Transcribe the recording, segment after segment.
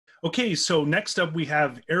Okay, so next up we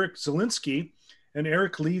have Eric Zielinski, and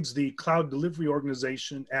Eric leads the cloud delivery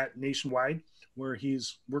organization at Nationwide, where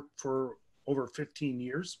he's worked for over 15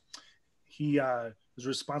 years. He is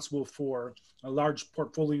responsible for a large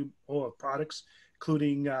portfolio of products,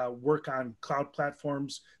 including work on cloud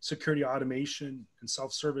platforms, security automation, and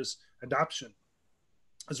self-service adoption,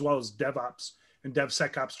 as well as DevOps and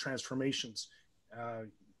DevSecOps transformations.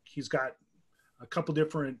 He's got a couple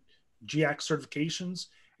different GX certifications,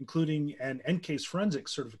 including an NCASE forensic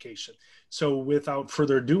certification. So without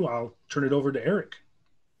further ado, I'll turn it over to Eric.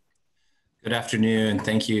 Good afternoon.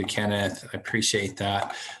 Thank you, Kenneth. I appreciate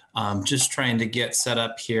that. Just trying to get set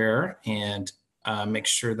up here and make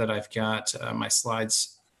sure that I've got my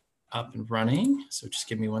slides up and running. So just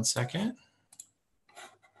give me 1 second.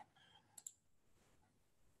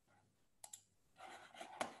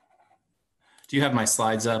 Do you have my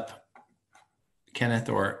slides up, Kenneth,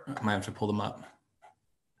 or I might have to pull them up?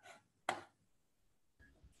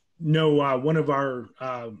 No, one of our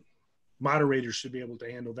moderators should be able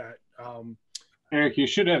to handle that. Eric, you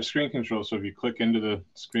should have screen control. So if you click into the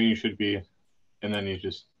screen, you should be, and then you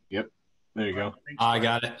just, yep, there you go. I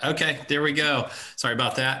got it. Okay, there we go. Sorry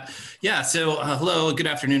about that. Yeah, so hello, good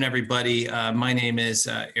afternoon, everybody. My name is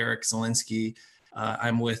Eric Zielinski.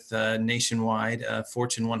 I'm with Nationwide, a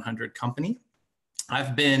Fortune 100 company.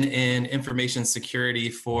 I've been in information security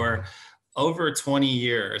for over 20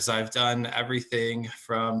 years. I've done everything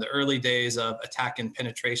from the early days of attack and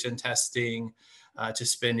penetration testing to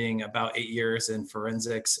spending about 8 years in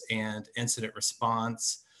forensics and incident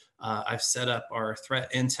response. I've set up our threat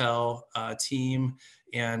intel team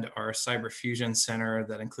and our cyber fusion center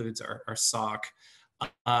that includes our SOC.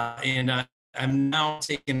 And I'm now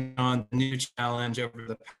taking on the new challenge over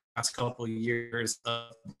the past couple of years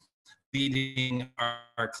of leading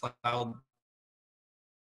our cloud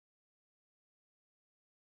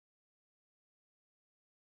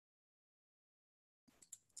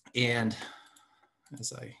and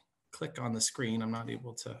as I click on the screen, I'm not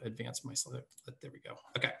able to advance my slide, but there we go.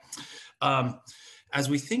 Okay. As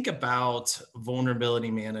we think about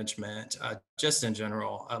vulnerability management, just in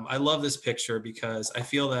general, I love this picture because I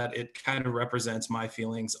feel that it kind of represents my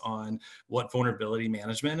feelings on what vulnerability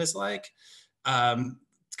management is like.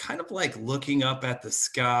 It's kind of like looking up at the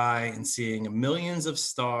sky and seeing millions of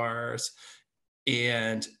stars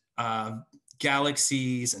and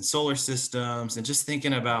galaxies and solar systems, and just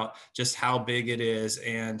thinking about just how big it is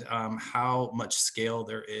and how much scale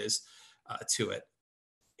there is to it.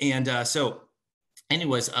 And so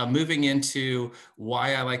anyways, moving into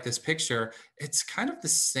why I like this picture, it's kind of the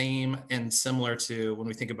same and similar to when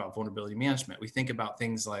we think about vulnerability management. We think about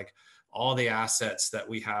things like all the assets that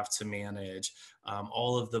we have to manage,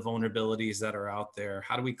 all of the vulnerabilities that are out there.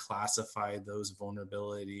 How do we classify those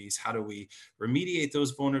vulnerabilities? How do we remediate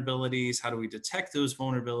those vulnerabilities? How do we detect those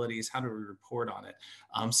vulnerabilities? How do we report on it?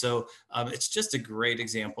 So it's just a great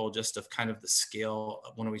example just of kind of the scale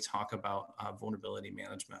when we talk about vulnerability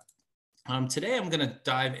management. Today, I'm going to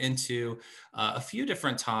dive into a few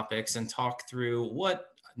different topics and talk through what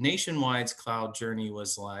Nationwide's cloud journey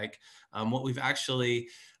was like, what we've actually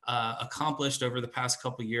accomplished over the past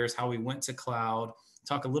couple of years, how we went to cloud,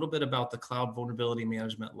 talk a little bit about the cloud vulnerability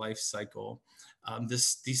management life cycle.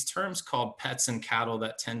 These terms called pets and cattle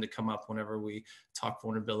that tend to come up whenever we talk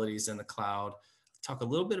vulnerabilities in the cloud. Talk a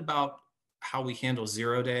little bit about how we handle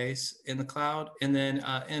 0 days in the cloud, and then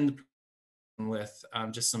end with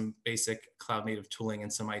just some basic cloud native tooling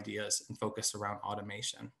and some ideas and focus around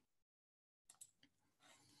automation.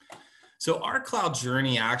 So our cloud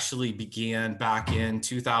journey actually began back in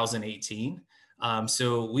 2018.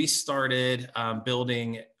 So we started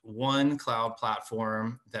building one cloud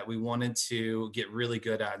platform that we wanted to get really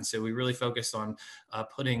good at. And so we really focused on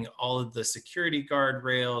putting all of the security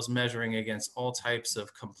guardrails, measuring against all types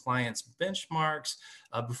of compliance benchmarks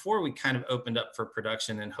before we kind of opened up for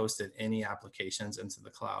production and hosted any applications into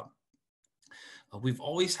the cloud. We've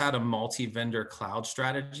always had a multi-vendor cloud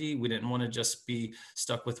strategy. We didn't want to just be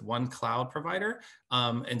stuck with one cloud provider.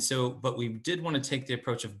 But we did want to take the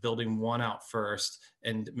approach of building one out first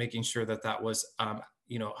and making sure that that was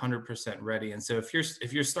 100% ready. And so if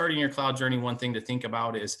you're starting your cloud journey, one thing to think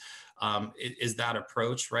about is that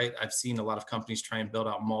approach, right? I've seen a lot of companies try and build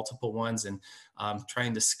out multiple ones, and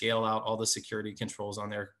trying to scale out all the security controls on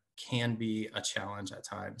there can be a challenge at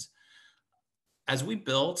times. as we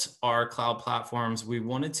built our cloud platforms, we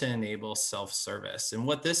wanted to enable self-service. And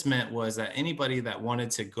what this meant was that anybody that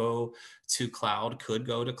wanted to go to cloud could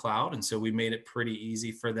go to cloud. And so we made it pretty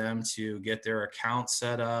easy for them to get their account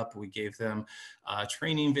set up. We gave them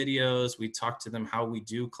training videos. We talked to them how we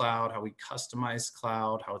do cloud, how we customize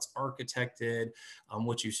cloud, how it's architected,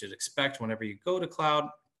 what you should expect whenever you go to cloud,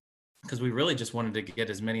 because we really just wanted to get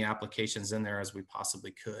as many applications in there as we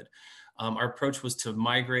possibly could. Our approach was to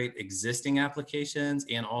migrate existing applications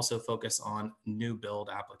and also focus on new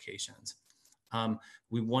build applications.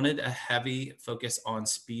 We wanted a heavy focus on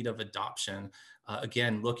speed of adoption.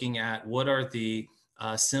 Again, looking at what are the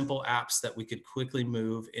simple apps that we could quickly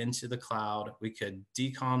move into the cloud. We could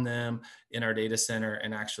decom them in our data center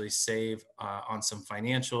and actually save on some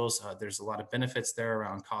financials. There's a lot of benefits there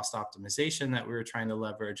around cost optimization that we were trying to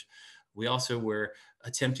leverage. We also were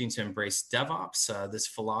attempting to embrace DevOps, this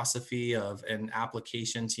philosophy of an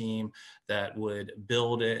application team that would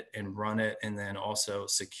build it and run it and then also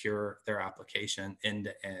secure their application end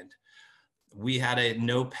to end. We had a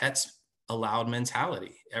no pets allowed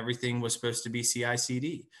mentality. Everything was supposed to be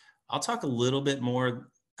CI/CD. I'll talk a little bit more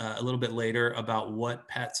a little bit later about what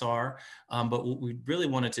pets are, but what we really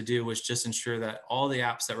wanted to do was just ensure that all the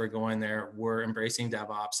apps that were going there were embracing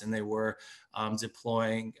DevOps and they were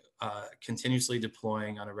deploying, continuously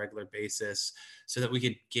deploying on a regular basis so that we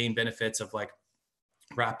could gain benefits of like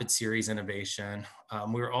rapid series innovation.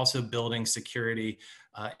 We were also building security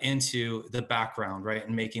into the background, right?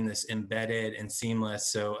 And making this embedded and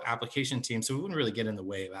seamless. So application teams, so we wouldn't really get in the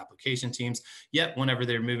way of application teams. Yet whenever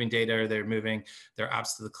they're moving data or they're moving their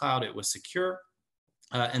apps to the cloud, it was secure.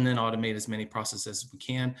 And then automate as many processes as we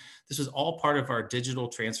can. This was all part of our digital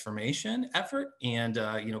transformation effort. And,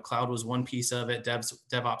 cloud was one piece of it.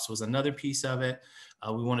 DevOps was another piece of it.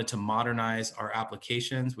 We wanted to modernize our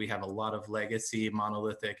applications. We have a lot of legacy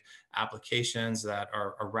monolithic applications that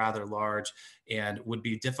are rather large and would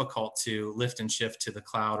be difficult to lift and shift to the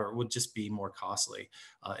cloud, or would just be more costly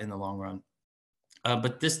in the long run.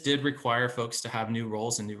 But this did require folks to have new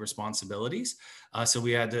roles and new responsibilities. So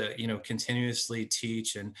we had to, continuously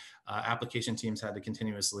teach, and application teams had to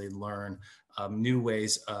continuously learn new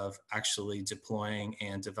ways of actually deploying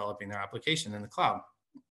and developing their application in the cloud.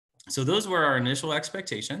 So those were our initial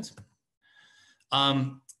expectations.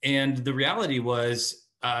 And the reality was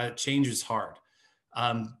change is hard.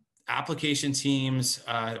 Application teams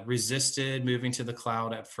resisted moving to the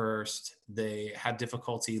cloud at first. They had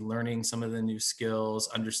difficulty learning some of the new skills,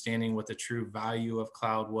 understanding what the true value of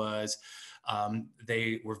cloud was.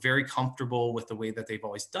 They were very comfortable with the way that they've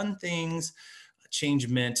always done things. Change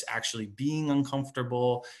meant actually being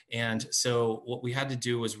uncomfortable. And so what we had to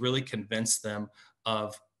do was really convince them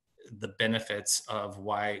of the benefits of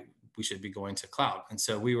why we should be going to cloud. And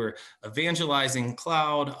so we were evangelizing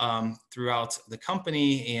cloud throughout the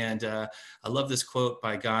company. And I love this quote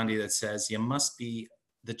by Gandhi that says, "You must be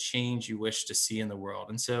the change you wish to see in the world."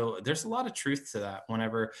 And so there's a lot of truth to that.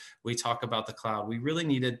 Whenever we talk about the cloud, we really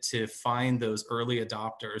needed to find those early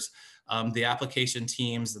adopters, the application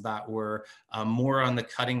teams that were more on the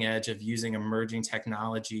cutting edge of using emerging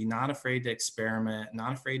technology, not afraid to experiment,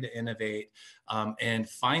 not afraid to innovate, and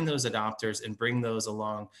find those adopters and bring those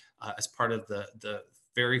along as part of the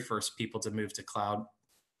very first people to move to cloud.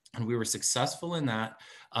 And we were successful in that.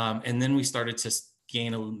 And then we started to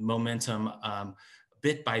gain a momentum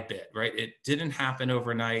bit by bit, right? It didn't happen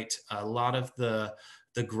overnight. A lot of the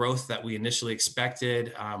growth that we initially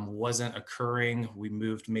expected wasn't occurring. We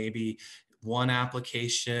moved maybe one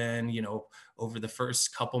application, over the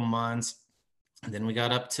first couple months. And then we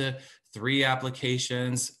got up to 3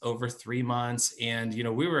 applications over 3 months. And,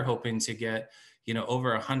 we were hoping to get,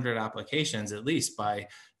 over 100 applications at least by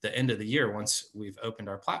the end of the year once we've opened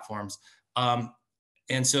our platforms.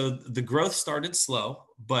 And so the growth started slow,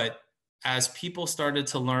 but as people started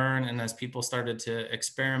to learn and as people started to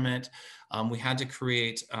experiment, we had to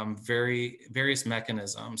create various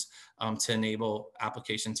mechanisms to enable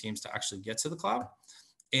application teams to actually get to the cloud.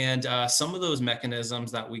 And some of those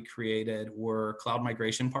mechanisms that we created were cloud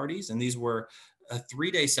migration parties. And these were a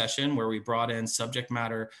 3-day session where we brought in subject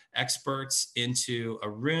matter experts into a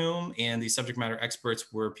room. And these subject matter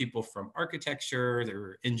experts were people from architecture, they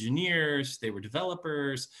were engineers, they were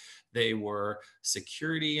developers, they were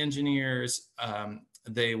security engineers,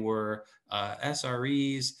 they were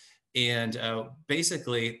SREs. And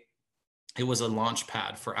basically, it was a launch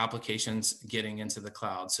pad for applications getting into the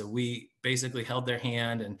cloud. So we basically held their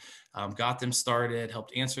hand and got them started,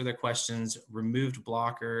 helped answer their questions, removed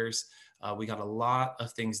blockers. We got a lot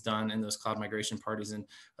of things done in those cloud migration parties. And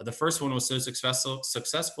the first one was so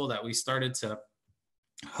successful that we started to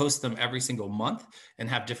host them every single month, and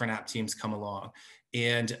have different app teams come along.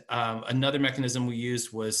 And another mechanism we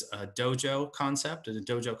used was a dojo concept. And the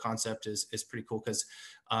dojo concept is pretty cool because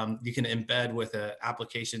you can embed with an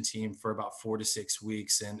application team for about 4 to 6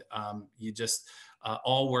 weeks. And you just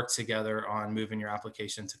all work together on moving your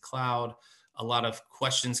application to cloud. A lot of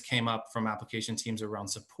questions came up from application teams around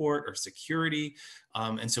support or security.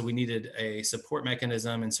 And so we needed a support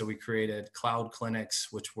mechanism. And so we created cloud clinics,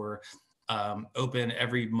 which were open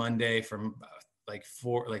every Monday from like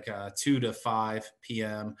 2 to 5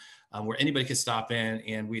 p.m. Where anybody could stop in,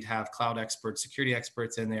 and we'd have cloud experts, security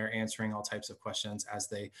experts in there answering all types of questions as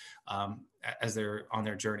they're on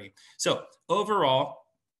their journey. So overall,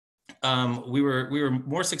 we were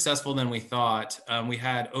more successful than we thought. We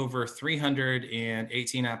had over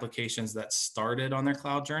 318 applications that started on their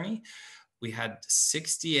cloud journey. We had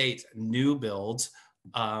 68 new builds.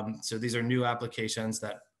 So these are new applications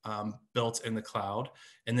that built in the cloud.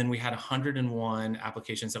 And then we had 101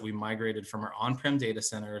 applications that we migrated from our on-prem data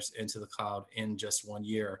centers into the cloud in just 1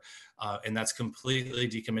 year. And that's completely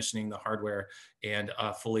decommissioning the hardware and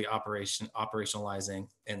fully operationalizing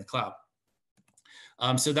in the cloud.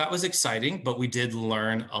 So that was exciting, but we did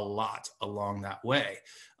learn a lot along that way.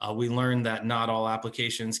 We learned that not all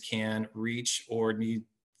applications can reach or need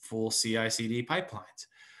full CI/CD pipelines.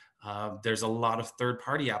 There's a lot of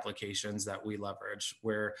third-party applications that we leverage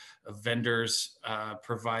where vendors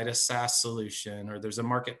provide a SaaS solution, or there's a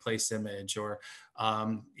marketplace image, or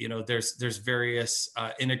there's various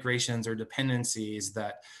integrations or dependencies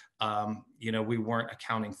that we weren't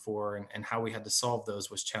accounting for, and how we had to solve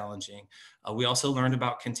those was challenging. We also learned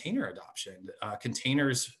about container adoption.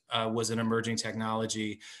 Containers was an emerging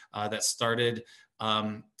technology that started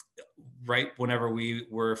right whenever we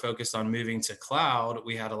were focused on moving to cloud.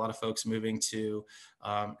 We had a lot of folks moving to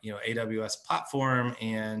AWS platform,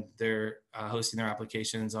 and they're hosting their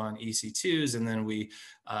applications on EC2s. And then we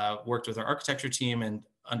worked with our architecture team and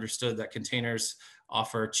understood that containers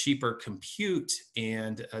offer cheaper compute,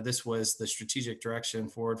 and this was the strategic direction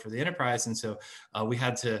forward for the enterprise. And so we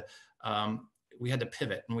had to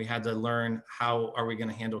pivot, and we had to learn, how are we going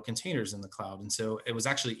to handle containers in the cloud? And so it was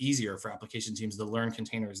actually easier for application teams to learn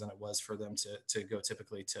containers than it was for them to go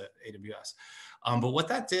typically to AWS. But what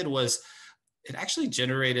that did was it actually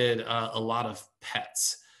generated a lot of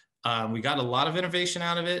pets. We got a lot of innovation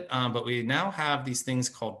out of it, but we now have these things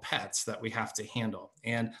called pets that we have to handle.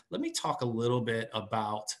 And let me talk a little bit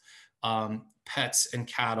about pets and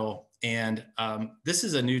cattle. And this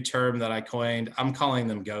is a new term that I coined. I'm calling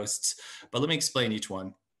them ghosts, but let me explain each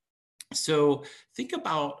one. So think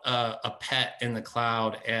about a pet in the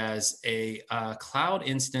cloud as a cloud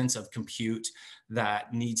instance of compute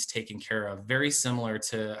that needs taken care of, very similar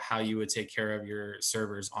to how you would take care of your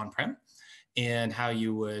servers on-prem, and how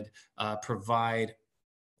you would provide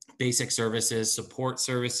basic services, support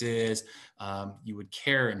services. You would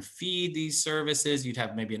care and feed these services. You'd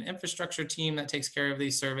have maybe an infrastructure team that takes care of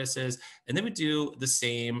these services, and they would do the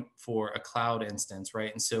same for a cloud instance,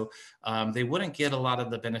 right? And so they wouldn't get a lot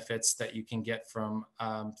of the benefits that you can get from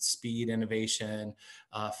speed, innovation,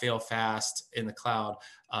 fail fast in the cloud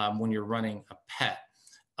when you're running a pet.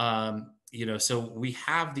 So we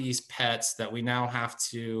have these pets that we now have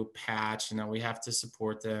to patch, we have to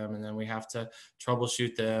support them, and then we have to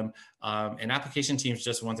troubleshoot them. And application teams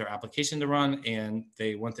just want their application to run, and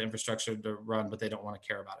they want the infrastructure to run, but they don't want to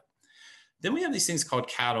care about it. Then we have these things called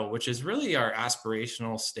cattle, which is really our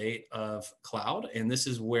aspirational state of cloud. And this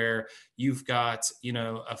is where you've got,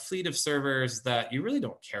 a fleet of servers that you really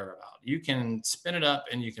don't care about. You can spin it up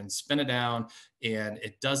and you can spin it down, and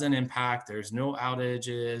it doesn't impact. There's no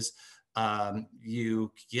outages.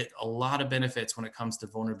 You get a lot of benefits when it comes to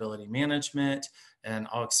vulnerability management. And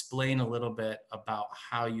I'll explain a little bit about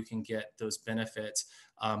how you can get those benefits.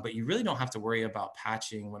 But you really don't have to worry about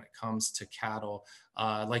patching when it comes to cattle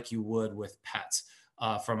like you would with pets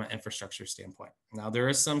from an infrastructure standpoint. Now, there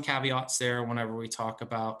is some caveats there whenever we talk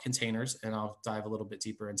about containers, and I'll dive a little bit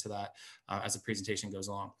deeper into that as the presentation goes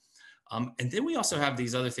along. And then we also have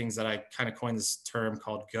these other things that I kind of coined this term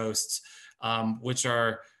called ghosts, which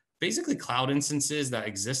are basically cloud instances that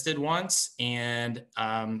existed once, and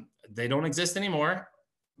they don't exist anymore,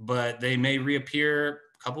 but they may reappear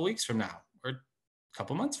a couple weeks from now, or a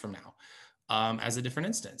couple months from now as a different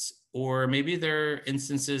instance. Or maybe they're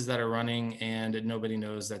instances that are running and nobody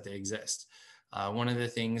knows that they exist. One of the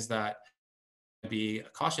things that be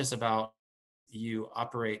cautious about you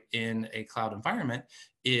operate in a cloud environment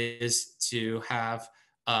is to have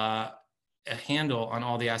a handle on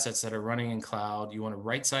all the assets that are running in cloud. You want to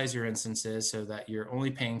right size your instances so that you're only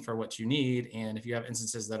paying for what you need. And if you have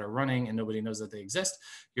instances that are running and nobody knows that they exist,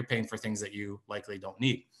 you're paying for things that you likely don't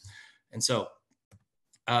need. And so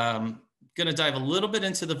going to dive a little bit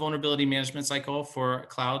into the vulnerability management cycle for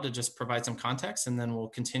cloud to just provide some context, and then we'll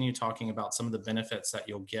continue talking about some of the benefits that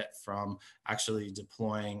you'll get from actually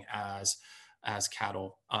deploying as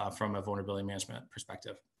cattle from a vulnerability management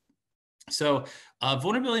perspective. So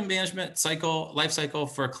vulnerability management life cycle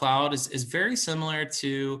for cloud is very similar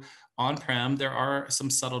to on-prem. There are some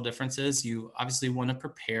subtle differences. You obviously want to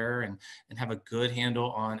prepare and have a good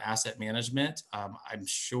handle on asset management. I'm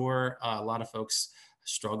sure a lot of folks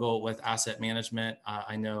struggle with asset management.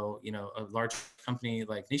 I know, a large company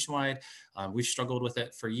like Nationwide, we've struggled with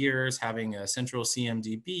it for years, having a central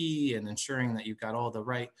CMDB and ensuring that you've got all the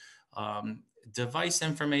right device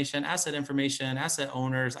information, asset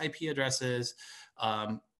owners, IP addresses,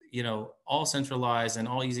 all centralized and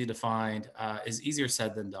all easy to find is easier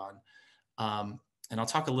said than done. And I'll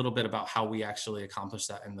talk a little bit about how we actually accomplished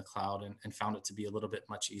that in the cloud and found it to be a little bit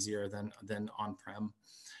much easier than on-prem.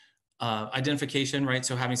 Identification, right?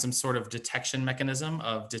 So having some sort of detection mechanism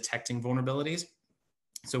of detecting vulnerabilities.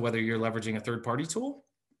 So whether you're leveraging a third-party tool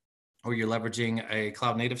or you're leveraging a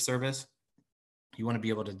cloud native service, you want to be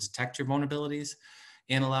able to detect your vulnerabilities,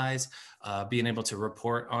 analyze, being able to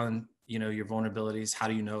report on, your vulnerabilities. How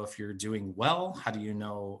do you know if you're doing well? How do you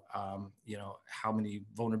know, how many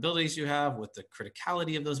vulnerabilities you have, what the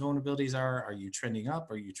criticality of those vulnerabilities are? Are you trending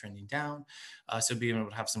up? Are you trending down? So being able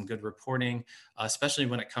to have some good reporting, especially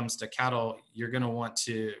when it comes to cattle, you're going to want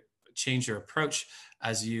to change your approach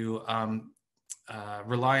as you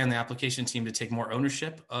rely on the application team to take more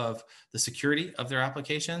ownership of the security of their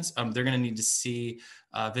applications. They're going to need to see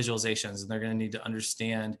visualizations, and they're going to need to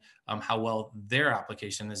understand how well their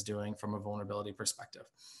application is doing from a vulnerability perspective.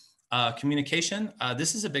 Communication,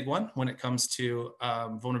 this is a big one when it comes to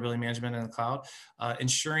vulnerability management in the cloud,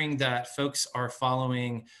 ensuring that folks are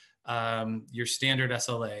following your standard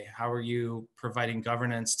SLA. How are you providing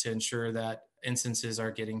governance to ensure that instances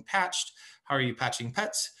are getting patched? How are you patching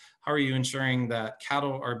pets? How are you ensuring that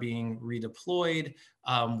cattle are being redeployed?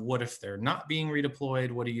 What if they're not being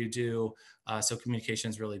redeployed? What do you do? So communication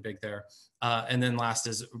is really big there. And then last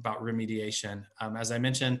is about remediation. As I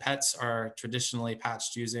mentioned, pets are traditionally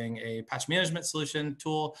patched using a patch management solution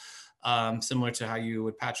tool, similar to how you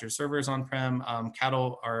would patch your servers on-prem.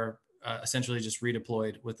 Cattle are essentially just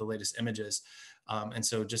redeployed with the latest images. And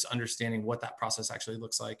so just understanding what that process actually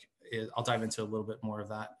looks like, I'll dive into a little bit more of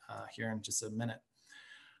that here in just a minute.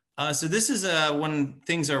 So this is when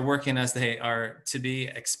things are working as they are to be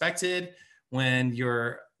expected, when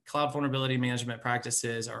your cloud vulnerability management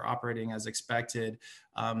practices are operating as expected.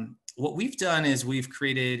 What we've done is we've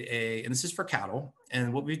created and this is for cattle,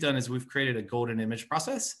 and what we've done is we've created a golden image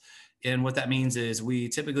process. And what that means is we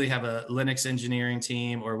typically have a Linux engineering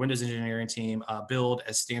team or Windows engineering team build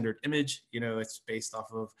a standard image. It's based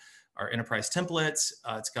off of our enterprise templates.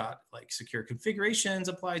 It's got like secure configurations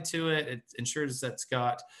applied to it. It ensures that it's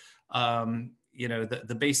got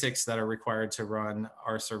the basics that are required to run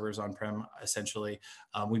our servers on-prem. Essentially,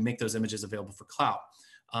 we make those images available for cloud.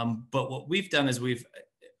 But what we've done is we've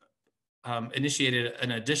initiated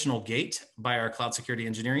an additional gate by our cloud security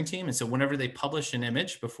engineering team. And so whenever they publish an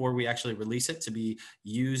image, before we actually release it to be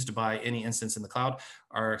used by any instance in the cloud,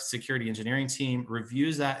 our security engineering team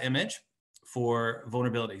reviews that image for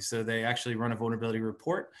vulnerabilities. So they actually run a vulnerability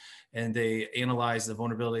report and they analyze the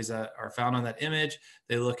vulnerabilities that are found on that image.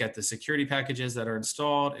 They look at the security packages that are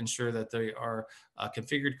installed, ensure that they are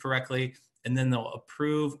configured correctly, and then they'll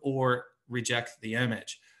approve or reject the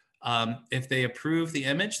image. If they approve the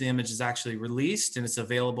image is actually released and it's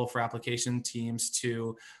available for application teams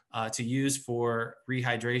to use for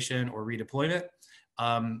rehydration or redeployment.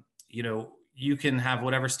 You can have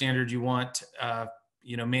whatever standard you want,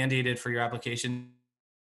 mandated for your application,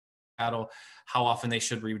 how often they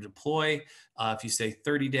should redeploy. If you say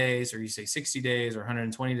 30 days or you say 60 days or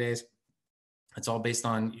 120 days, it's all based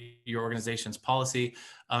on your organization's policy.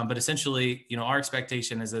 But essentially, our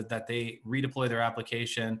expectation is that they redeploy their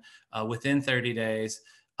application within 30 days.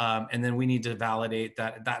 And then we need to validate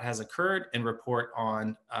that has occurred and report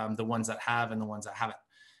on the ones that have and the ones that haven't.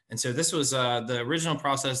 And so this was the original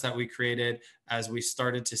process that we created as we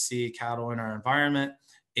started to see cattle in our environment.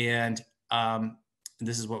 And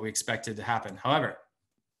this is what we expected to happen. However,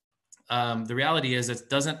 the reality is it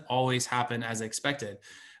doesn't always happen as expected.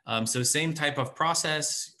 So same type of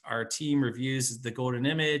process, our team reviews the golden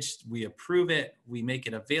image, we approve it, we make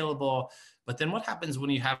it available. But then what happens when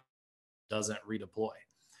you have doesn't redeploy?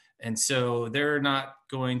 And so they're not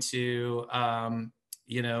going to,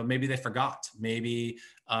 maybe they forgot, maybe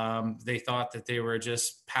they thought that they were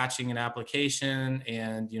just patching an application,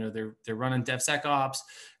 and they're running DevSecOps,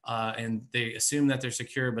 and they assume that they're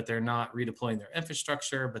secure, but they're not redeploying their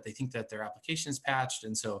infrastructure, but they think that their application is patched,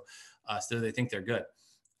 and so they think they're good.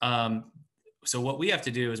 So what we have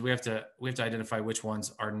to do is we have to identify which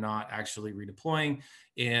ones are not actually redeploying.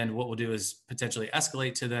 And what we'll do is potentially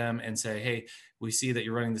escalate to them and say, hey, we see that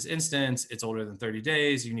you're running this instance. It's older than 30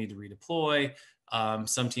 days. You need to redeploy.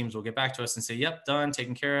 Some teams will get back to us and say, yep, done,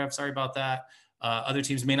 taken care of. Sorry about that. Other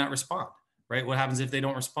teams may not respond, right? What happens if they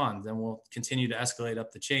don't respond? Then we'll continue to escalate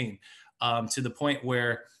up the chain to the point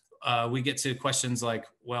where we get to questions like,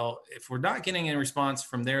 well, if we're not getting a response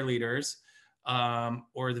from their leaders,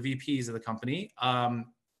 or the VPs of the company,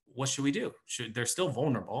 what should we do? They're still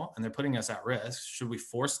vulnerable and they're putting us at risk. Should we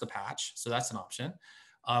force the patch? So that's an option.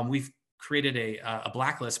 We've created a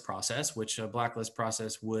blacklist process, which a blacklist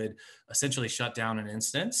process would essentially shut down an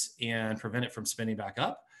instance and prevent it from spinning back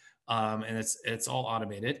up. And it's all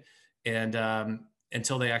automated, and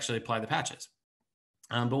until they actually apply the patches.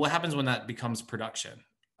 But what happens when that becomes production?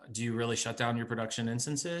 Do you really shut down your production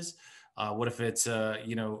instances? What if it's a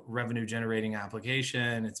revenue generating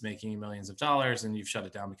application, it's making millions of dollars, and you've shut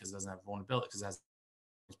it down because it doesn't have vulnerability, because it has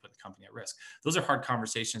put the company at risk? Those are hard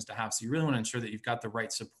conversations to have. So you really want to ensure that you've got the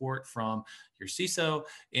right support from your CISO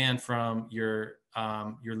and from your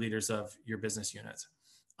leaders of your business units.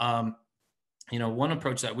 One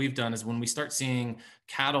approach that we've done is when we start seeing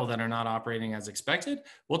cattle that are not operating as expected,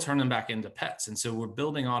 we'll turn them back into pets. And so we're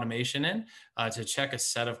building automation in to check a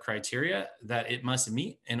set of criteria that it must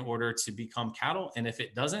meet in order to become cattle. And if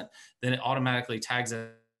it doesn't, then it automatically tags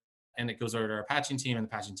it and it goes over to our patching team, and the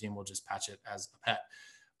patching team will just patch it as a pet.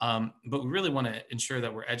 But we really want to ensure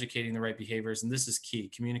that we're educating the right behaviors. And this is key: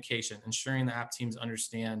 communication, ensuring the app teams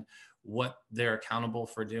understand what they're accountable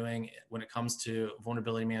for doing when it comes to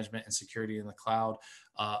vulnerability management and security in the cloud.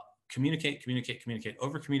 Communicate,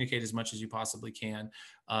 over communicate as much as you possibly can.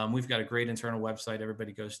 We've got a great internal website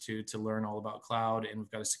everybody goes to learn all about cloud, and we've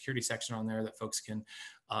got a security section on there that folks can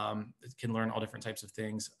learn all different types of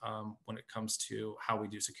things when it comes to how we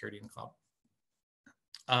do security in the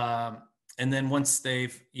cloud. And then once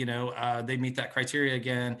they've, they meet that criteria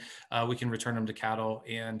again, we can return them to cattle,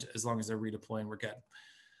 and as long as they're redeploying, we're good.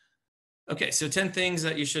 Okay, so 10 things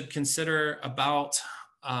that you should consider about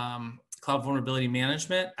cloud vulnerability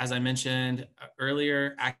management. As I mentioned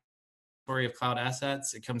earlier, inventory of cloud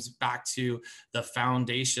assets, it comes back to the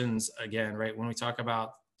foundations again, right? When we talk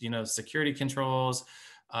about, security controls,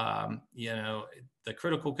 the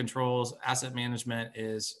critical controls, asset management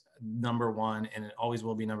is number one, and it always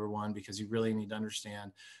will be number one, because you really need to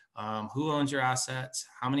understand who owns your assets,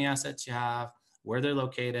 how many assets you have, where they're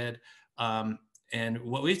located. And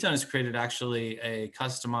what we've done is created actually a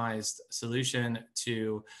customized solution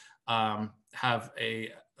to have a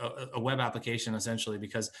web application, essentially,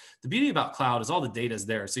 because the beauty about cloud is all the data is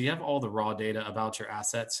there. So you have all the raw data about your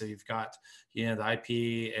assets. So you've got, the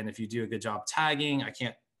IP, and if you do a good job tagging, I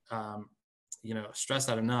can't, stress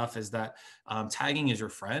that enough, is that tagging is your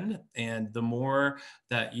friend. And the more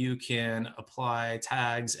that you can apply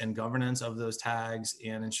tags and governance of those tags,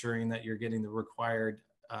 and ensuring that you're getting the required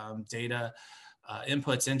data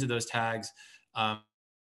inputs into those tags,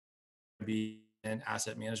 be an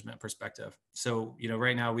asset management perspective. So,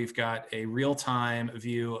 right now we've got a real-time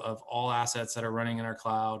view of all assets that are running in our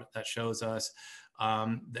cloud that shows us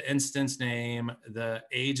the instance name, the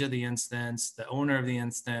age of the instance, the owner of the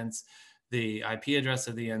instance, the IP address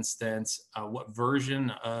of the instance, what version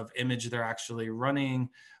of image they're actually running.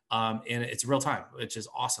 And it's real time, which is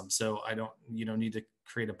awesome. So I don't, need to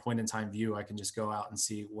create a point in time view. I can just go out and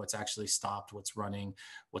see what's actually stopped, what's running,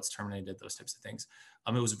 what's terminated, those types of things.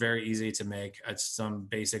 It was very easy to make some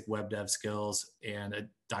basic web dev skills and a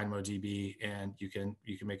DynamoDB, and you can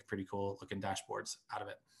make pretty cool looking dashboards out of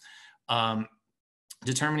it.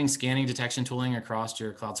 Determining scanning detection tooling across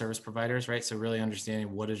your cloud service providers, right? So really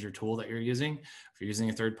understanding what is your tool that you're using. If you're using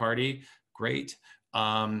a third party, great.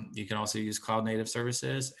 You can also use cloud native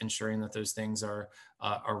services, ensuring that those things are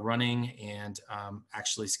running, and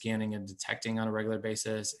actually scanning and detecting on a regular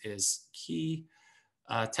basis is key.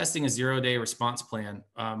 Testing a 0-day response plan.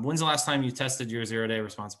 When's the last time you tested your 0-day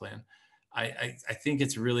response plan? I think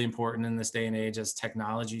it's really important in this day and age, as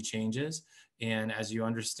technology changes and as you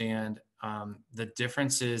understand the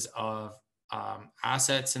differences of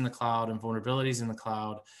assets in the cloud and vulnerabilities in the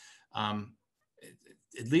cloud.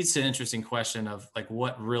 It leads to an interesting question of like,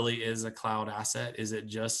 what really is a cloud asset? Is it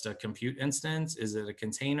just a compute instance? Is it a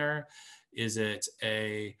container? Is it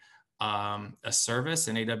a a service,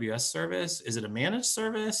 an AWS service? Is it a managed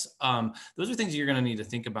service? Those are things you're going to need to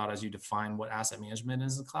think about as you define what asset management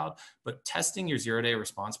is in the cloud. But testing your 0-day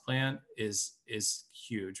response plan is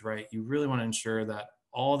huge, right? You really want to ensure that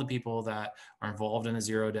all the people that are involved in a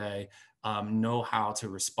 0-day know how to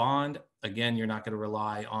respond. Again, you're not going to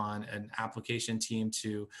rely on an application team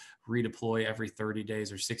to redeploy every 30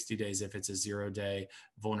 days or 60 days if it's a 0-day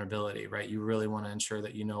vulnerability, right? You really want to ensure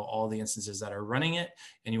that you know all the instances that are running it,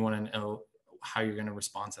 and you want to know how you're going to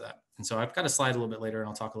respond to that. And so I've got a slide a little bit later, and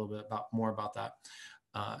I'll talk a little bit more about that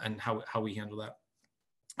and how we handle that.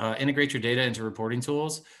 Integrate your data into reporting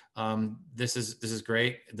tools. This is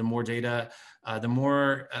great. The more data, the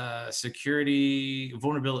more security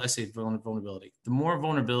vulnerability. I say vulnerability. The more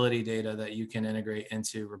vulnerability data that you can integrate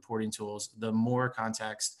into reporting tools, the more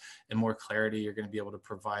context and more clarity you're going to be able to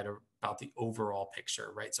provide about the overall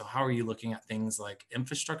picture, right? So how are you looking at things like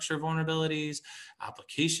infrastructure vulnerabilities,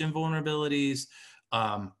 application vulnerabilities?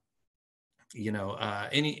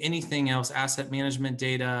 Anything else, asset management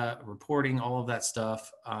data, reporting, all of that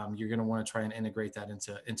stuff, you're going to want to try and integrate that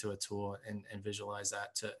into a tool and visualize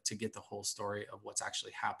that to get the whole story of what's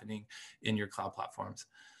actually happening in your cloud platforms.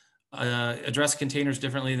 Address containers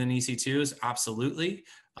differently than EC2s? Absolutely.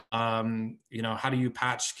 How do you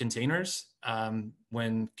patch containers?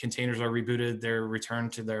 When containers are rebooted, they're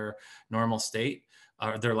returned to their normal state,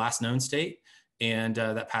 or their last known state. And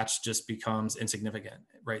that patch just becomes insignificant,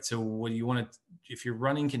 right? So what you want to, if you're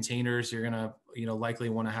running containers, you're going to, likely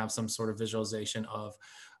want to have some sort of visualization of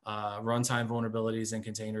runtime vulnerabilities in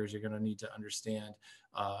containers. You're going to need to understand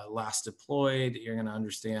last deployed. You're going to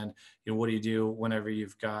understand, what do you do whenever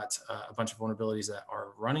you've got a bunch of vulnerabilities that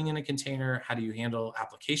are running in a container? How do you handle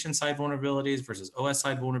application side vulnerabilities versus OS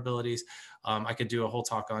side vulnerabilities? I could do a whole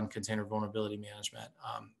talk on container vulnerability management,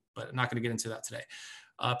 but I'm not going to get into that today.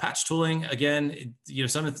 Patch tooling, again,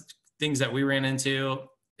 some of the things that we ran into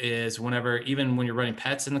is even when you're running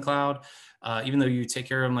pets in the cloud, even though you take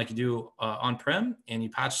care of them like you do on-prem, and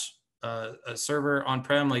you patch a server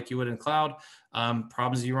on-prem like you would in cloud,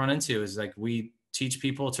 problems you run into is like we teach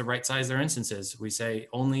people to right size their instances. We say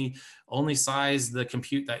only size the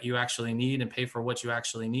compute that you actually need and pay for what you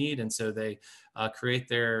actually need. And so they create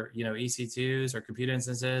their EC2s or compute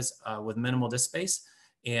instances with minimal disk space.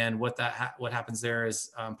 And what happens there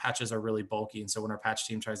is patches are really bulky, and so when our patch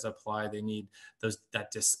team tries to apply, they need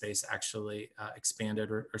that disk space actually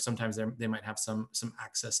expanded, or sometimes they might have some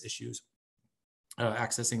access issues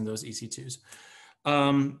accessing those EC2s.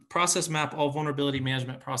 Process map all vulnerability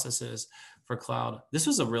management processes for cloud. This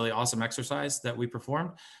was a really awesome exercise that we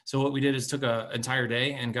performed. So what we did is took an entire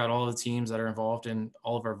day and got all the teams that are involved in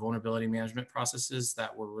all of our vulnerability management processes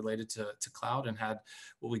that were related to cloud, and had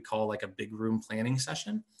what we call like a big room planning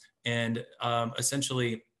session, and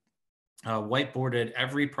essentially whiteboarded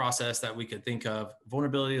every process that we could think of: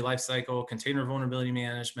 vulnerability lifecycle, container vulnerability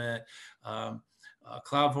management,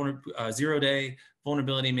 cloud 0-day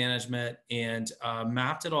vulnerability management, and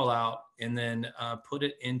mapped it all out, and then put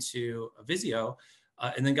it into a Visio,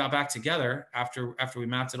 and then got back together after we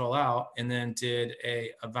mapped it all out, and then did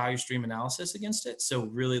a value stream analysis against it. So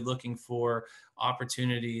really looking for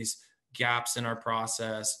opportunities, gaps in our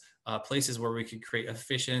process, places where we could create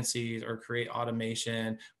efficiencies or create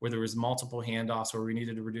automation, where there was multiple handoffs, where we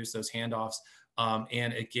needed to reduce those handoffs.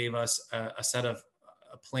 And it gave us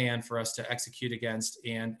a plan for us to execute against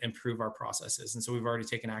and improve our processes. And so we've already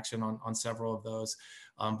taken action on several of those,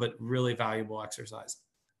 but really valuable exercise.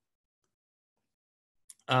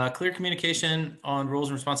 Clear communication on roles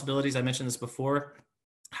and responsibilities. I mentioned this before.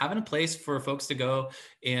 Having a place for folks to go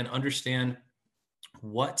and understand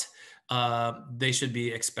what they should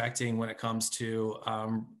be expecting when it comes to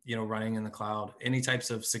running in the cloud. Any types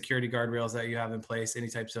of security guardrails that you have in place, any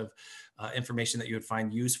types of information that you would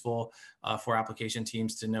find useful for application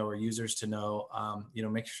teams to know or users to know,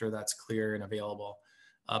 make sure that's clear and available.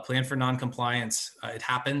 Plan for non-compliance. It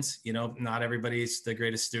happens, not everybody's the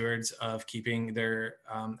greatest stewards of keeping their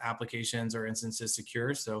applications or instances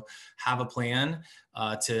secure. So have a plan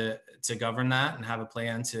to govern that, and have a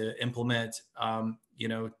plan to implement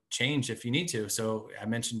change if you need to. So I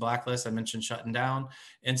mentioned blacklist, I mentioned shutting down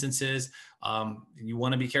instances. You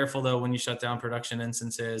want to be careful though when you shut down production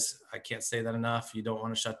instances. I can't say that enough. You don't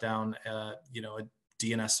want to shut down a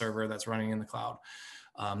DNS server that's running in the cloud.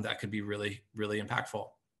 That could be really, really impactful.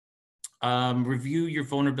 Review your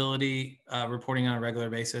vulnerability reporting on a regular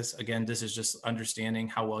basis. Again, this is just understanding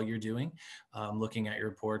how well you're doing, looking at your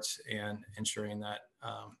reports and ensuring that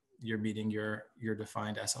you're meeting your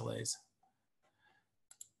defined SLAs.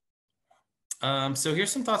 So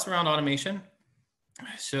here's some thoughts around automation.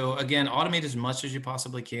 So again, automate as much as you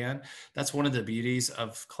possibly can. That's one of the beauties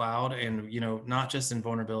of cloud, and not just in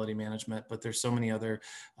vulnerability management, but there's so many other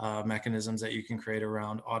mechanisms that you can create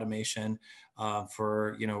around automation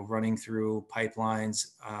for running through pipelines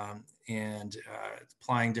and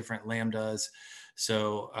applying different lambdas,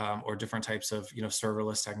 so or different types of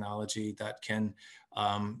serverless technology that can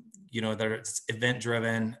that are event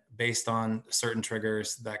driven based on certain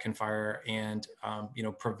triggers that can fire and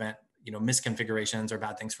prevent misconfigurations or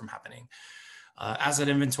bad things from happening. Asset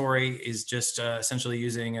inventory is just essentially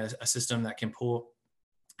using a system that can pull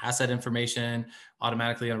asset information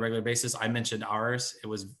automatically on a regular basis. I mentioned ours. It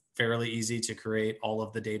was fairly easy to create. All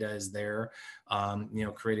of the data is there.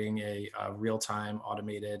 Creating a real-time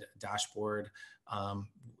automated dashboard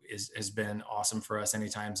has been awesome for us.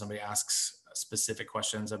 Anytime somebody asks specific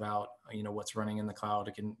questions about what's running in the cloud,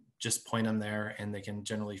 it can just point them there and they can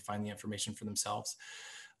generally find the information for themselves.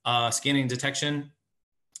 Scanning detection,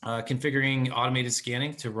 configuring automated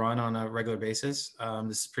scanning to run on a regular basis.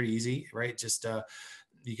 This is pretty easy, right? Just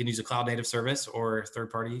you can use a cloud native service or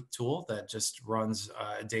third-party tool that just runs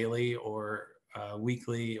daily or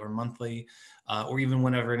weekly or monthly, or even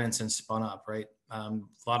whenever an instance spun up, right? A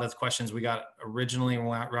lot of the questions we got originally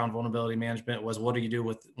around vulnerability management was, what do you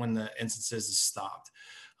do when the instances is stopped?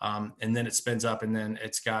 And then it spins up, and then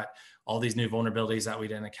it's got all these new vulnerabilities that we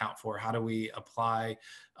didn't account for. How do we apply,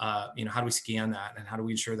 how do we scan that, and how do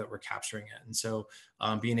we ensure that we're capturing it? And so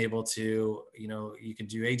being able to, you can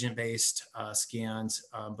do agent-based scans,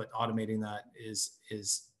 but automating that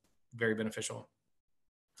is very beneficial.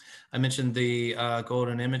 I mentioned the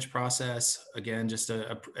golden image process. Again, just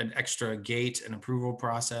an extra gate and approval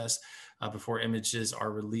process before images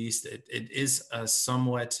are released. It is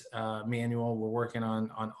somewhat manual. We're working on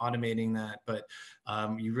automating that, but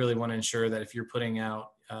you really want to ensure that if you're putting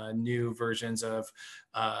out new versions of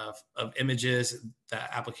images that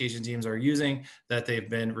application teams are using, that they've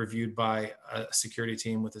been reviewed by a security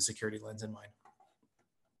team with a security lens in mind.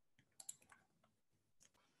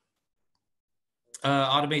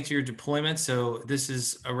 Automate your deployment. So this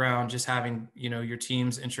is around just having, your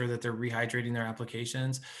teams ensure that they're rehydrating their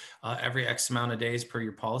applications every X amount of days per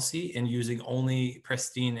your policy, and using only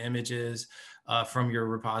pristine images from your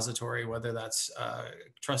repository, whether that's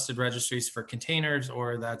trusted registries for containers,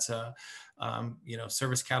 or that's a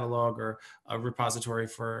service catalog, or a repository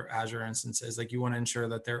for Azure instances. Like, you want to ensure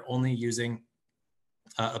that they're only using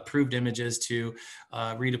approved images to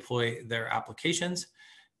redeploy their applications.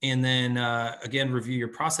 And then again, review your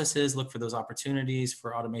processes, look for those opportunities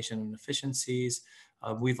for automation and efficiencies.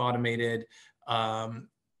 We've automated, a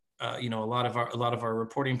lot of our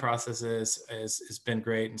reporting processes has been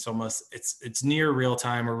great. And so it's near real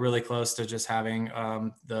time, or really close to just having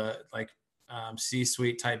the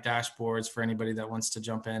C-suite type dashboards for anybody that wants to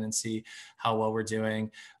jump in and see how well we're doing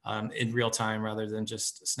in real time, rather than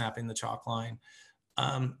just snapping the chalk line.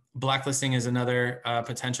 Blacklisting is another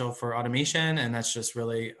potential for automation, and that's just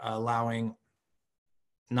really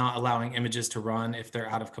not allowing images to run if they're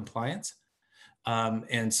out of compliance.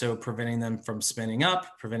 And so preventing them from spinning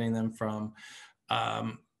up, preventing them from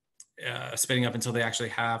spinning up until they actually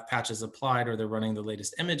have patches applied or they're running the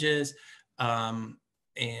latest images,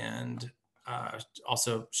 and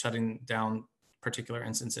also shutting down particular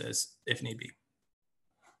instances if need be.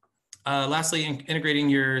 Lastly, integrating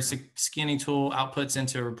your scanning tool outputs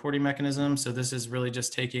into a reporting mechanism. So this is really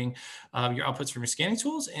just taking your outputs from your scanning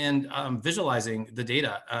tools and visualizing the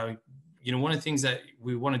data. One of the things that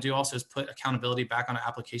we want to do also is put accountability back on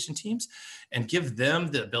application teams and give them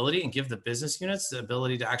the ability, and give the business units the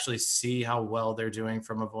ability to actually see how well they're doing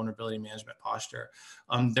from a vulnerability management posture.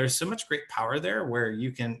 There's so much great power there, where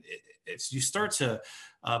you can, if you start to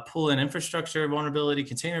pull in infrastructure vulnerability,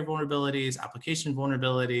 container vulnerabilities, application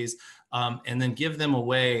vulnerabilities, and then give them a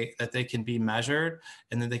way that they can be measured,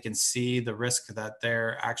 and then they can see the risk that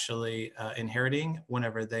they're actually inheriting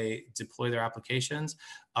whenever they deploy their applications.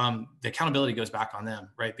 The accountability goes back on them,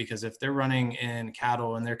 right? Because if they're running in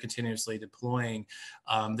cattle and they're continuously deploying,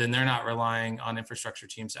 then they're not relying on infrastructure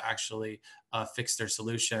teams to actually fix their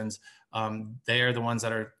solutions. They are the ones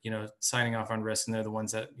that are, signing off on risk, and they're the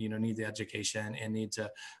ones that, need the education and need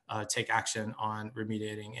to take action on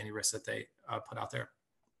remediating any risks that they put out there.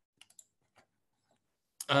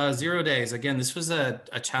 0 days. Again, this was a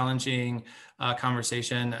challenging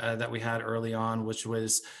conversation that we had early on, which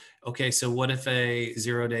was, okay, so what if a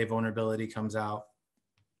 0-day vulnerability comes out?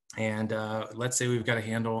 And let's say we've got a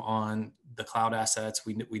handle on the cloud assets.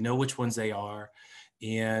 We know which ones they are.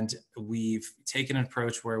 And we've taken an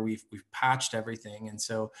approach where we've patched everything. And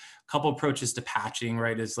so a couple approaches to patching,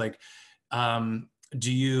 right, is like,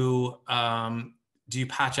 do do you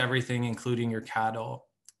patch everything, including your cattle?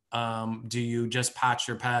 Do you just patch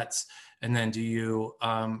your pets? And then do you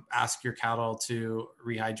ask your cattle to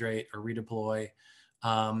rehydrate or redeploy?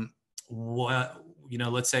 What,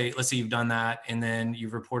 let's say you've done that, and then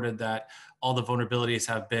you've reported that all the vulnerabilities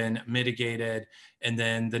have been mitigated. And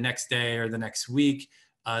then the next day or the next week,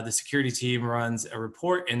 the security team runs a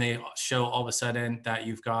report and they show all of a sudden that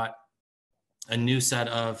you've got a new set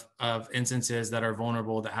of instances that are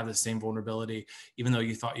vulnerable, that have the same vulnerability, even though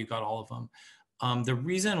you thought you got all of them. The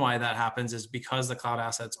reason why that happens is because the cloud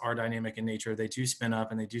assets are dynamic in nature. They do spin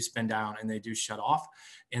up and they do spin down and they do shut off.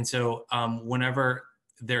 And so whenever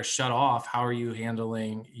they're shut off, how are you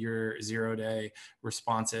handling your 0-day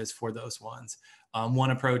responses for those ones?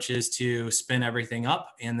 One approach is to spin everything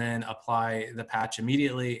up and then apply the patch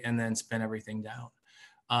immediately and then spin everything down.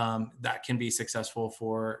 That can be successful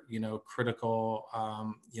for, critical,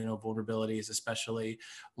 vulnerabilities, especially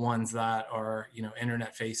ones that are,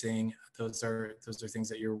 internet facing. Those are things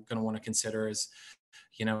that you're going to want to consider is,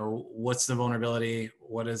 what's the vulnerability?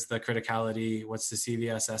 What is the criticality? What's the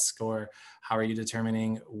CVSS score? How are you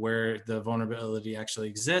determining where the vulnerability actually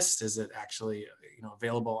exists? Is it actually,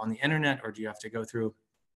 available on the internet, or do you have to go through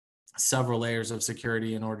several layers of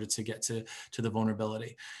security in order to get to the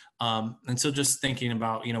vulnerability? And so just thinking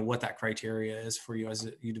about, what that criteria is for you as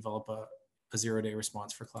you develop a 0-day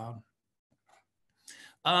response for cloud.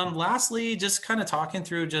 Lastly, just kind of talking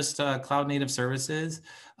through just cloud native services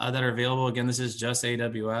that are available. Again, this is just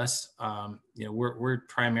AWS. We're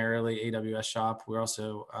primarily AWS shop. We're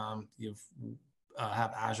also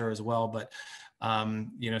have Azure as well, but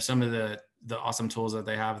some of the awesome tools that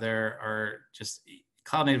they have there are just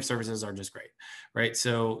cloud native services are just great, right?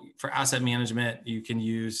 So for asset management, you can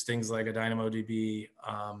use things like a DynamoDB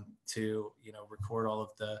to record all of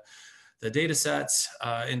the data sets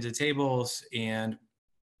into tables and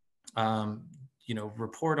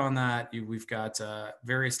report on that. We've got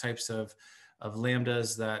various types of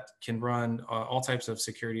Lambdas that can run all types of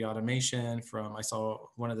security automation. I saw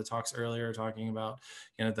one of the talks earlier talking about,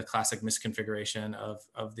 the classic misconfiguration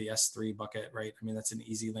of the S3 bucket, right? I mean, that's an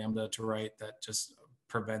easy Lambda to write that just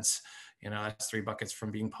prevents, S3 buckets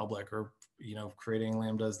from being public, or, creating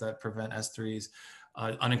Lambdas that prevent S3s,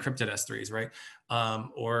 unencrypted S3s, right?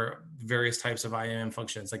 Or various types of IAM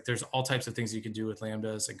functions. Like there's all types of things you can do with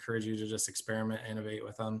Lambdas. Encourage you to just experiment, innovate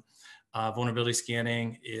with them. Vulnerability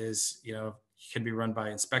scanning is, can be run by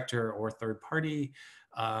inspector or third party.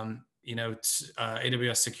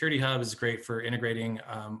 AWS Security Hub is great for integrating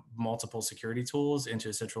multiple security tools into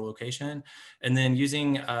a central location, and then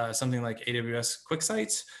using something like AWS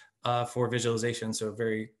QuickSights for visualization. So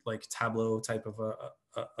very like Tableau type of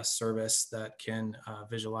a service that can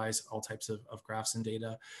visualize all types of graphs and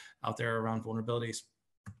data out there around vulnerabilities.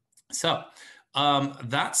 So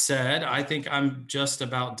that said, I think I'm just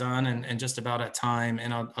about done and just about at time.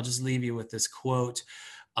 And I'll just leave you with this quote.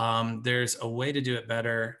 There's a way to do it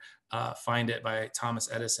better. Find It by Thomas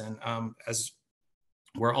Edison. As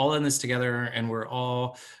we're all in this together and we're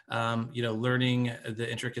all, learning the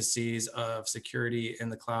intricacies of security in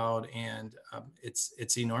the cloud, and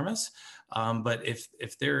it's enormous. But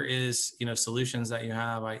if there is, solutions that you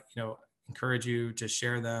have, I, encourage you to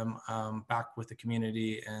share them back with the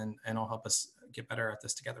community, and it'll help us get better at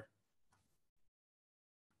this together.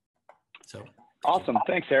 So awesome.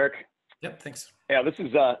 Thanks, Eric. Yep. Thanks. Yeah, this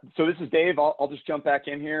is Dave. I'll just jump back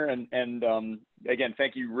in here and again,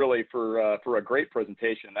 thank you really for a great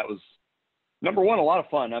presentation. That was, number one, a lot of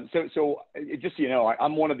fun. So just so you know,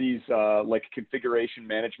 I'm one of these like configuration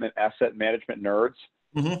management, asset management nerds,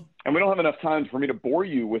 and we don't have enough time for me to bore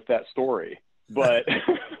you with that story. But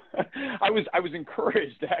I was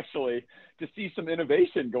encouraged actually to see some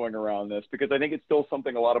innovation going around this, because I think it's still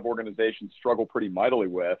something a lot of organizations struggle pretty mightily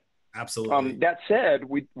with. Absolutely. That said,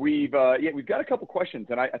 we've got a couple questions,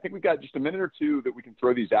 and I think we've got just a minute or two that we can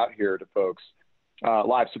throw these out here to folks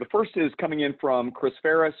live. So the first is coming in from Chris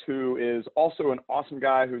Ferris, who is also an awesome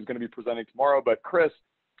guy who's going to be presenting tomorrow. But Chris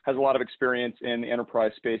has a lot of experience in the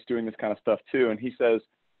enterprise space doing this kind of stuff too. And he says,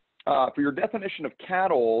 for your definition of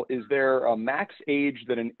cattle, is there a max age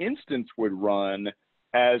that an instance would run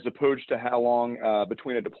as opposed to how long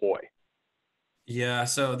between a deploy? Yeah,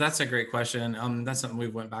 so that's a great question. That's something we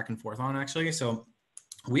went back and forth on, actually. So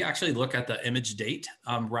we actually look at the image date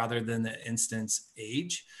rather than the instance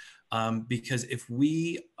age, because if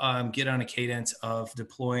we get on a cadence of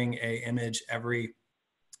deploying a image every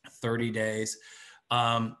 30 days,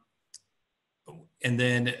 and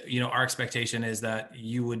then, our expectation is that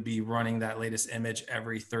you would be running that latest image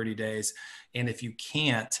every 30 days. And if you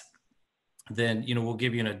can't, then, we'll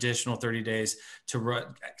give you an additional 30 days to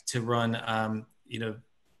run,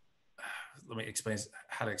 let me explain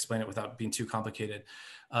how to explain it without being too complicated.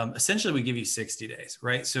 Essentially, we give you 60 days,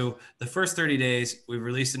 right? So the first 30 days, we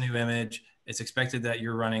release a new image. It's expected that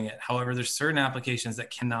you're running it. However, there's certain applications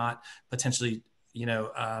that cannot potentially,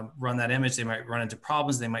 run that image. They might run into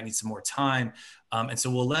problems. They might need some more time. And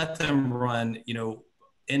so we'll let them run,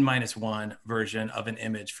 N-1 version of an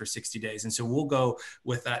image for 60 days. And so we'll go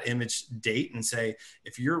with that image date and say,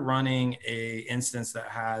 if you're running a instance that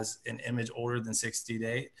has an image older than 60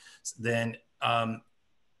 days, then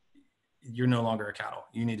you're no longer a cattle.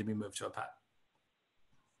 You need to be moved to a pet.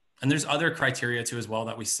 And there's other criteria too as well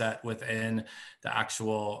that we set within the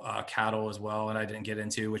actual cattle as well, and I didn't get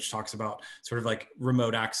into, which talks about sort of like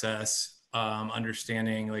remote access,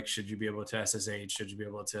 understanding like should you be able to SSH, should you be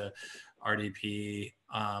able to RDP,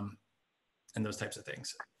 and those types of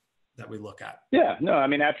things that we look at. Yeah, no, I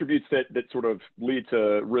mean attributes that sort of lead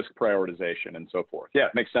to risk prioritization and so forth. Yeah,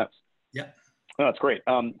 it makes sense. Yeah. Oh, that's great.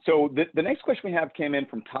 So the next question we have came in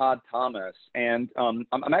from Todd Thomas, and I'm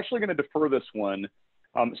actually going to defer this one.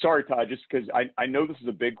 Sorry, Todd, just because I know this is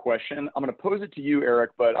a big question. I'm going to pose it to you,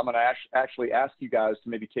 Eric, but I'm going to actually ask you guys to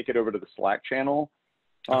maybe kick it over to the Slack channel.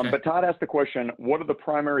 Okay. But Todd asked the question, what are the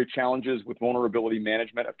primary challenges with vulnerability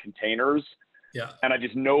management of containers? Yeah. And I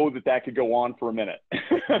just know that could go on for a minute.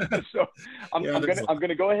 So I'm going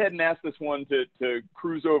to go ahead and ask this one to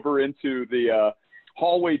cruise over into the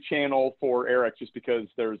hallway channel for Eric, just because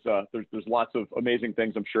there's lots of amazing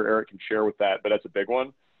things I'm sure Eric can share with that, but that's a big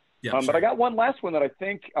one. Yeah, But sure. I got one last one that I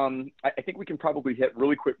think we can probably hit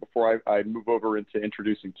really quick before I move over into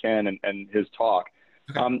introducing Ken and his talk.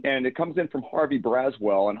 Okay. And it comes in from Harvey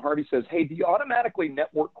Braswell, and Harvey says, hey, do you automatically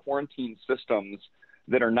network quarantine systems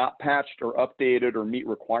that are not patched or updated or meet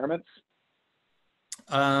requirements?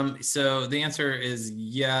 So the answer is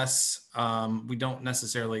yes. We don't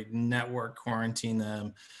necessarily network quarantine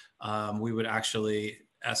them. We would actually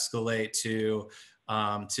escalate to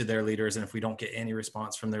their leaders, and if we don't get any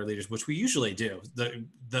response from their leaders, which we usually do,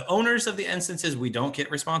 the owners of the instances we don't get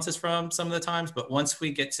responses from some of the times, but once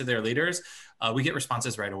we get to their leaders, we get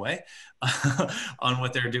responses right away on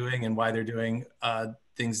what they're doing and why they're doing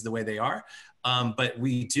things the way they are. But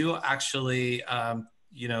we do actually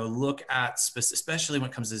look at especially when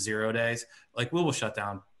it comes to 0 days, like we will shut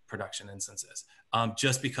down production instances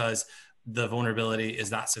just because the vulnerability is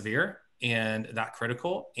that severe and that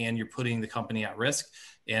critical, and you're putting the company at risk,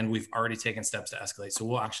 and we've already taken steps to escalate. So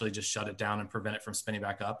we'll actually just shut it down and prevent it from spinning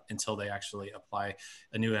back up until they actually apply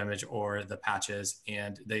a new image or the patches,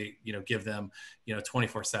 and they, give them,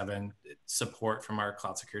 24/7 support from our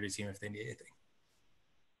cloud security team if they need anything.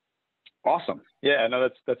 Awesome. Yeah, no,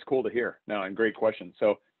 that's cool to hear. No, and great question.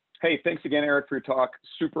 So, hey, thanks again, Eric, for your talk.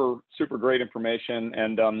 Super, super great information.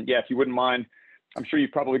 And yeah, if you wouldn't mind, I'm sure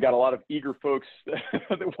you've probably got a lot of eager folks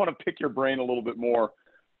that want to pick your brain a little bit more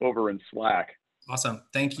over in Slack. Awesome.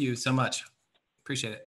 Thank you so much. Appreciate it.